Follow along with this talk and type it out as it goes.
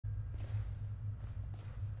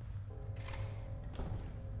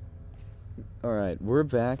Alright, we're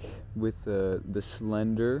back with the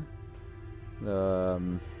Slender.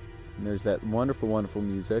 And there's that wonderful, wonderful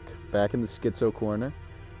music. Back in the schizo corner.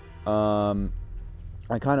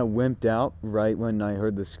 I kind of wimped out right when I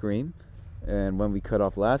heard the scream. And when we cut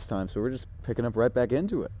off last time, so we're just picking up right back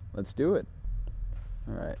into it. Let's do it.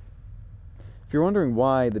 Alright. If you're wondering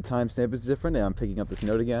why the timestamp is different, and I'm picking up this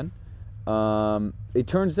note again. It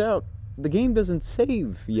turns out the game doesn't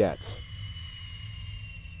save yet.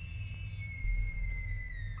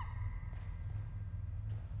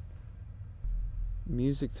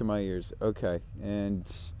 Music to my ears. Okay, and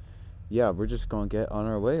yeah, we're just gonna get on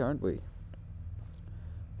our way, aren't we?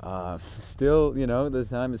 Still, you know, the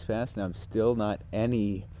time is fast and I'm still not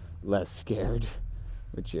any less scared,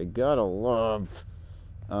 which you gotta love.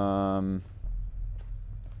 And,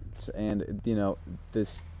 you know,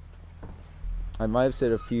 I might have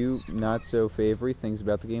said a few not so favory things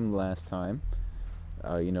about the game last time.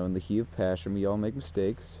 You know, in the heat of passion, we all make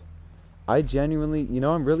mistakes. I genuinely, you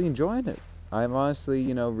know, I'm really enjoying it. I'm honestly,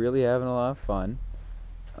 you know, really having a lot of fun.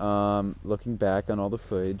 Looking back on all the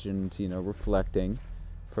footage and, you know, reflecting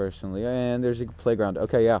personally. And there's a playground.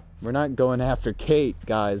 Okay, yeah. We're not going after Kate,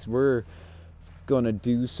 guys. We're gonna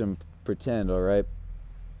do some pretend, alright?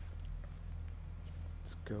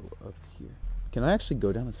 Let's go up here. Can I actually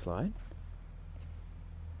go down the slide?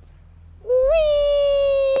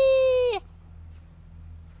 Whee!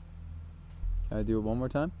 Can I do it one more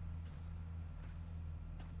time?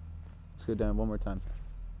 Let's go down one more time.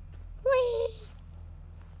 Whee!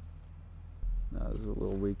 No, this is a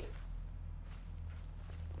little weak.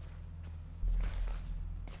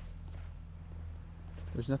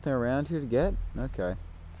 There's nothing around here to get? Okay.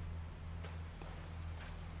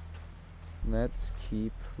 Let's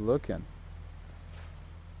keep looking.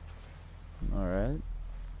 Alright.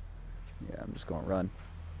 Yeah, I'm just gonna run.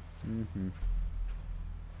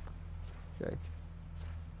 Okay.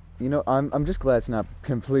 You know, I'm just glad it's not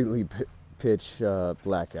completely pitch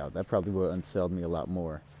blackout. That probably would have unsettled me a lot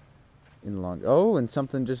more in the long. Oh, and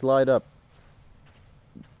something just light up.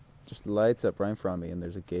 Just lights up right in front of me, and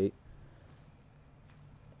there's a gate.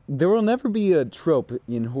 There will never be a trope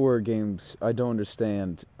in horror games I don't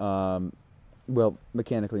understand. Well,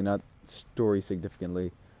 mechanically, not story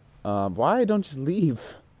significantly. Why I don't just leave?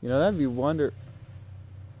 You know, that'd be wonder.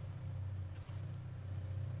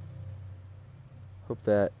 Hope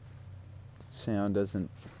that sound doesn't,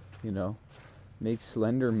 you know, make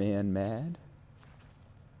Slender Man mad.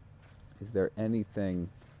 Is there anything?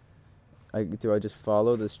 Do I just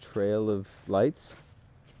follow this trail of lights?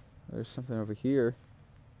 There's something over here.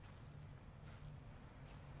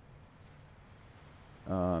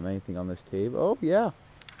 Anything on this table? Oh, yeah.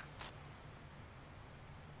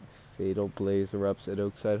 Fatal blaze erupts at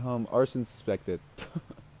Oakside home. Arson suspected.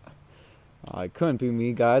 It couldn't be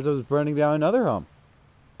me, guys. I was burning down another home.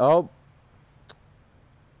 Oh.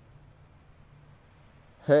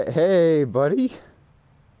 Hey, buddy.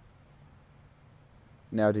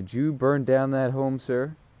 Now, did you burn down that home,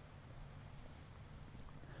 sir?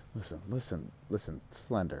 Listen,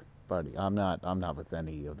 Slender, buddy. I'm not with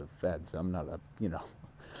any of the feds. I'm not a, you know,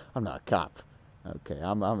 I'm not a cop. Okay,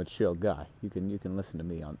 I'm a chill guy. You can listen to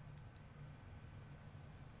me on.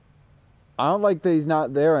 I don't like that he's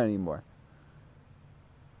not there anymore.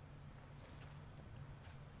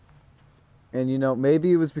 And, you know,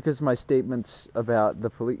 maybe it was because of my statements about the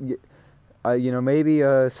police. You know, maybe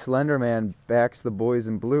Slender Man backs the boys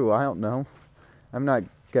in blue. I don't know. I'm not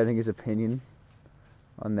getting his opinion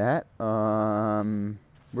on that.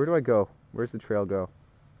 Where do I go? Where's the trail go?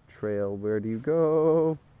 Trail, where do you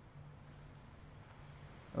go?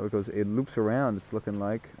 Oh, it loops around, it's looking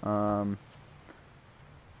like. Where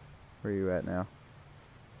are you at now?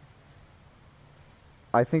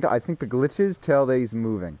 I think the glitches tell that he's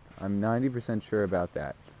moving. I'm 90% sure about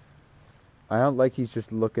that. I don't like he's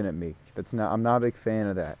just looking at me. I'm not a big fan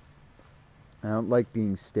of that. I don't like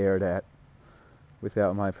being stared at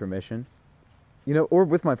without my permission. You know, or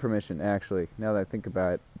with my permission, actually, now that I think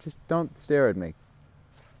about it. Just don't stare at me.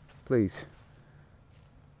 Please.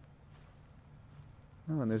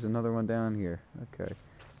 Oh, and there's another one down here. Okay.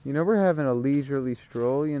 You know, we're having a leisurely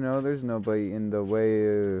stroll, you know, there's nobody in the way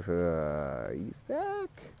of, he's back.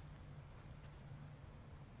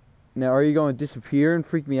 Now, are you going to disappear and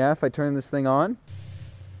freak me out if I turn this thing on?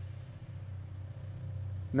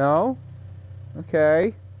 No?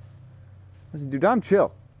 Okay. Listen, dude, I'm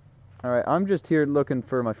chill. Alright, I'm just here looking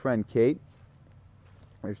for my friend Kate.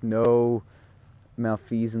 There's no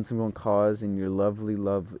malfeasance I'm going to cause in your lovely,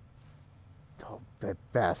 lovely... Oh, that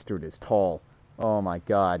bastard is tall. Oh my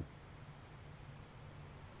god.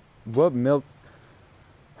 What milk...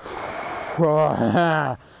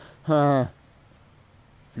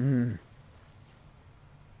 Mm.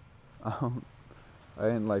 Oh, I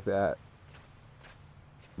didn't like that.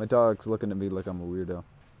 My dog's looking at me like I'm a weirdo.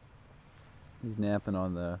 He's napping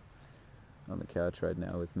on the couch right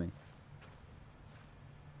now with me.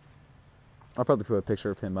 I'll probably put a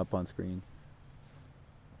picture of him up on screen.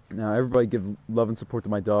 Now, everybody give love and support to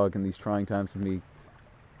my dog in these trying times of me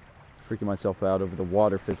freaking myself out over the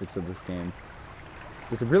water physics of this game.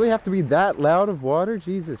 Does it really have to be that loud of water?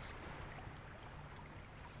 Jesus.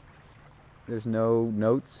 There's no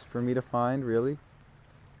notes for me to find, really?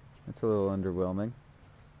 That's a little underwhelming.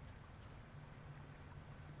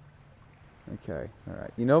 Okay,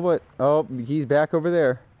 alright. You know what? Oh, he's back over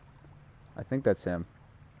there. I think that's him.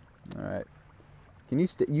 Alright. Can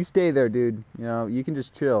you stay there, dude? You know, you can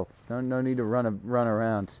just chill. No need to run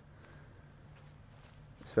around.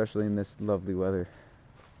 Especially in this lovely weather.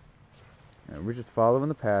 Right, we're just following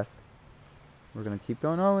the path. We're gonna keep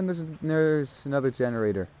going. Oh, and there's another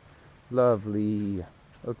generator. Lovely.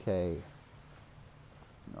 Okay.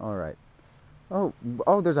 Alright. Oh,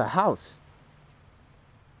 there's a house.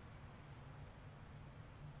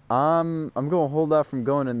 I'm gonna hold off from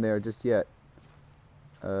going in there just yet.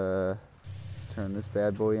 Let's turn this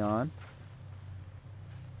bad boy on.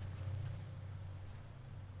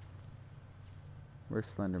 Where's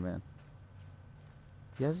Slender Man?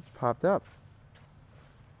 He hasn't popped up.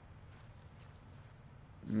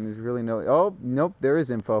 And there's really no... Oh, nope, there is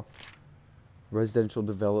info. Residential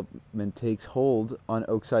development takes hold on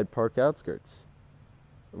Oakside Park outskirts.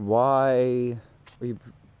 Why... Are you...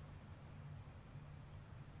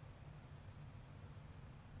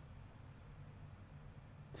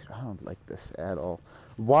 Dude, I don't like this at all.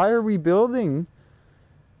 Why are we building,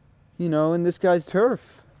 you know, in this guy's turf?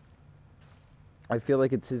 I feel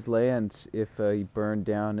like it's his land if he burned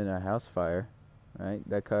down in a house fire, right?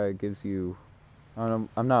 That kind of gives you... I don't know,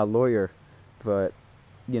 I'm not a lawyer, but,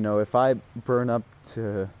 you know, if I burn up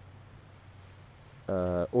to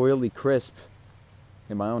oily crisp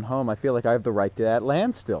in my own home, I feel like I have the right to that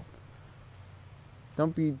land still.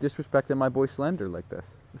 Don't be disrespecting my boy Slender like this.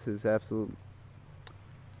 This is absolute...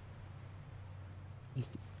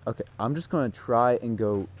 Okay, I'm just going to try and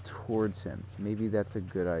go towards him. Maybe that's a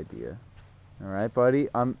good idea. Alright, buddy,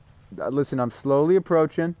 listen, I'm slowly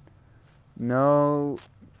approaching. No...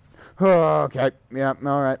 Oh, okay, yeah,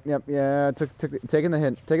 alright, yep, yeah, taking the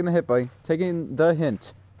hint, buddy. Taking the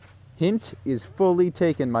hint. Hint is fully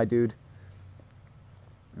taken, my dude.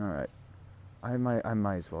 Alright. I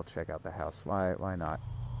might as well check out the house. Why not?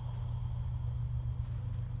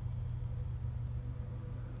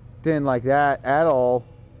 Didn't like that at all.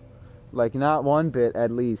 Like, not one bit,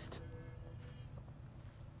 at least.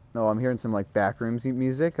 Oh, I'm hearing some, like, backrooms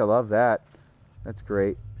music. I love that. That's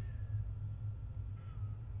great.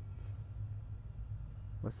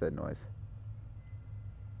 What's that noise?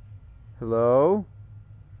 Hello?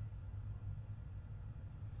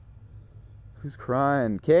 Who's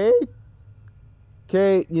crying? Kate?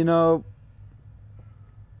 Kate, you know...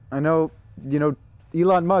 I know, you know,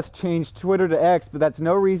 Elon Musk changed Twitter to X, but that's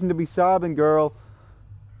no reason to be sobbing, girl.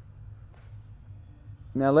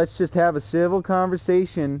 Now let's just have a civil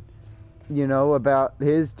conversation, you know, about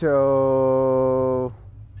his toe.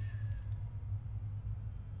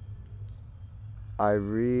 I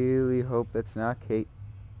really hope that's not Kate.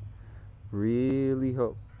 Really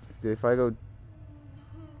hope. If I go...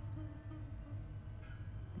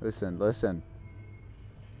 Listen.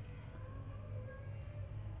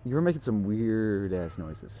 You're making some weird ass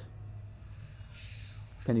noises.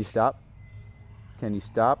 Can you stop? Can you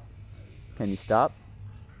stop? Can you stop?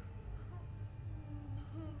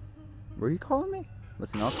 Were you calling me?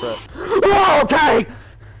 Listen, I'll try. Oh, okay!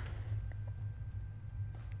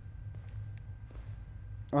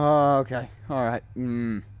 Okay. Alright.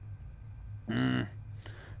 Alright.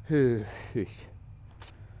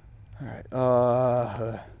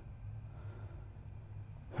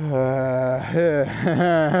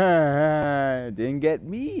 Didn't get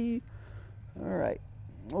me. Alright.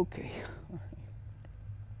 Okay.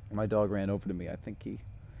 My dog ran over to me. I think he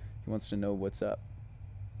wants to know what's up.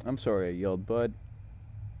 I'm sorry I yelled, bud.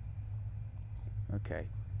 Okay.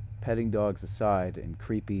 Petting dogs aside and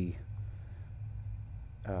creepy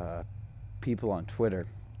people on Twitter,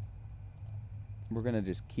 we're gonna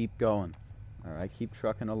just keep going. Alright, keep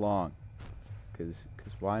trucking along. Cause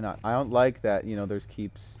why not? I don't like that, you know, there's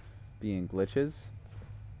keeps being glitches.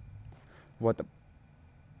 What the...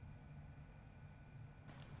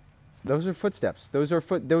 Those are footsteps. Those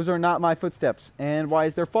are not my footsteps. And why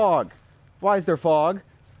is there fog? Why is there fog?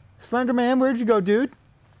 Slender Man, where'd you go, dude?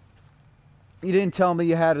 You didn't tell me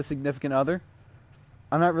you had a significant other.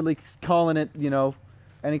 I'm not really calling it, you know,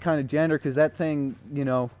 any kind of gender, because that thing, you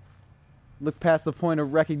know, looked past the point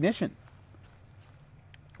of recognition.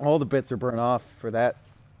 All the bits are burnt off for that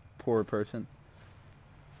poor person.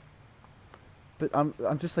 But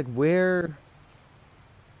I'm just like, where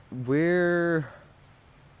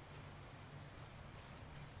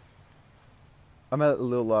I'm at a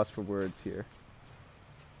little loss for words here.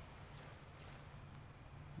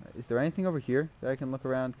 Is there anything over here that I can look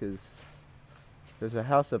around? Because there's a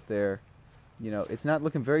house up there. You know, it's not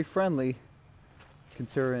looking very friendly,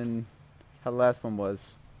 considering how the last one was.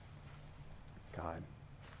 God.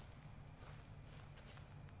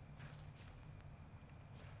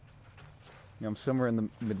 You know, I'm somewhere in the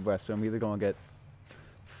Midwest, so I'm either going to get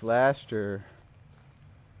flashed or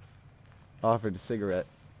offered a cigarette.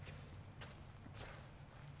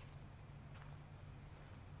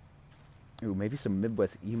 Ooh, maybe some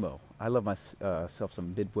Midwest emo. I love myself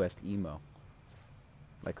some Midwest emo.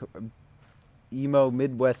 Like, emo,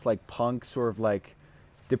 Midwest, like, punk, sort of like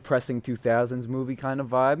depressing 2000s movie kind of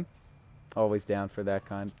vibe. Always down for that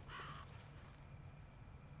kind.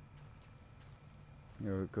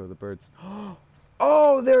 Here go the birds.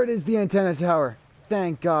 Oh, there it is, the antenna tower.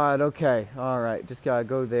 Thank God. Okay, alright. Just gotta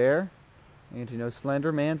go there. And you know,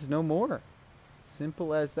 Slender Man's no more.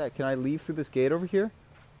 Simple as that. Can I leave through this gate over here?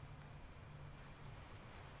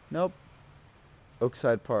 Nope.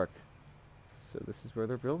 Oakside Park. So this is where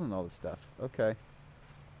they're building all this stuff. Okay.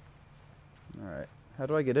 Alright. How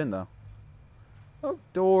do I get in, though? Oh,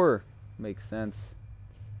 door. Makes sense.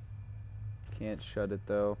 Can't shut it,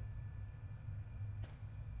 though.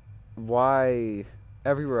 Why?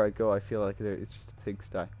 Everywhere I go, I feel like it's just a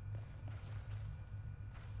pigsty.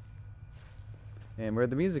 And where'd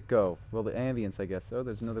the music go? Well, the ambience, I guess. Oh,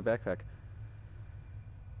 there's another backpack.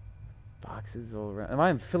 Boxes all around. Am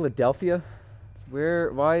I in Philadelphia?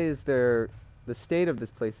 Why is there... The state of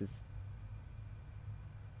this place is...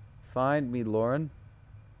 Find me, Lauren.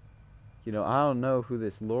 You know, I don't know who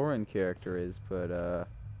this Lauren character is, but,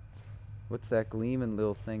 what's that gleaming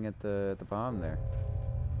little thing at the bottom there?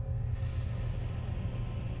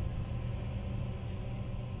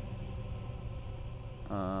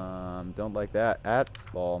 Don't like that at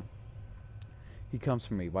all. He comes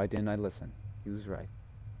for me. Why didn't I listen? He was right.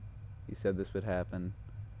 He said this would happen.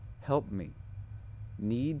 Help me.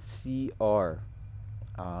 Need CR.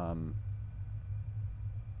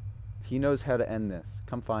 He knows how to end this.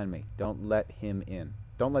 Come find me. Don't let him in.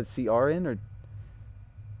 Don't let CR in, or...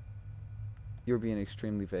 You're being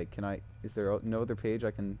extremely vague. Can I... Is there no other page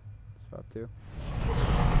I can swap to?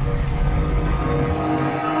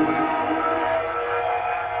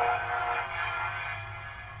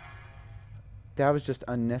 That was just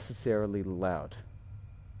unnecessarily loud.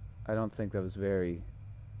 I don't think that was very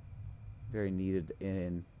needed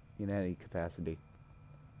in any capacity.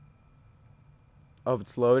 Oh,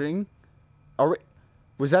 it's loading?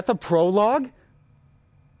 Was that the prologue?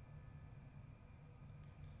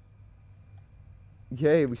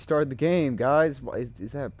 Yay, we started the game, guys. Why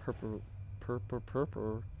is that purple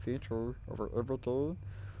feature over everything?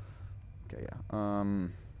 Okay, yeah.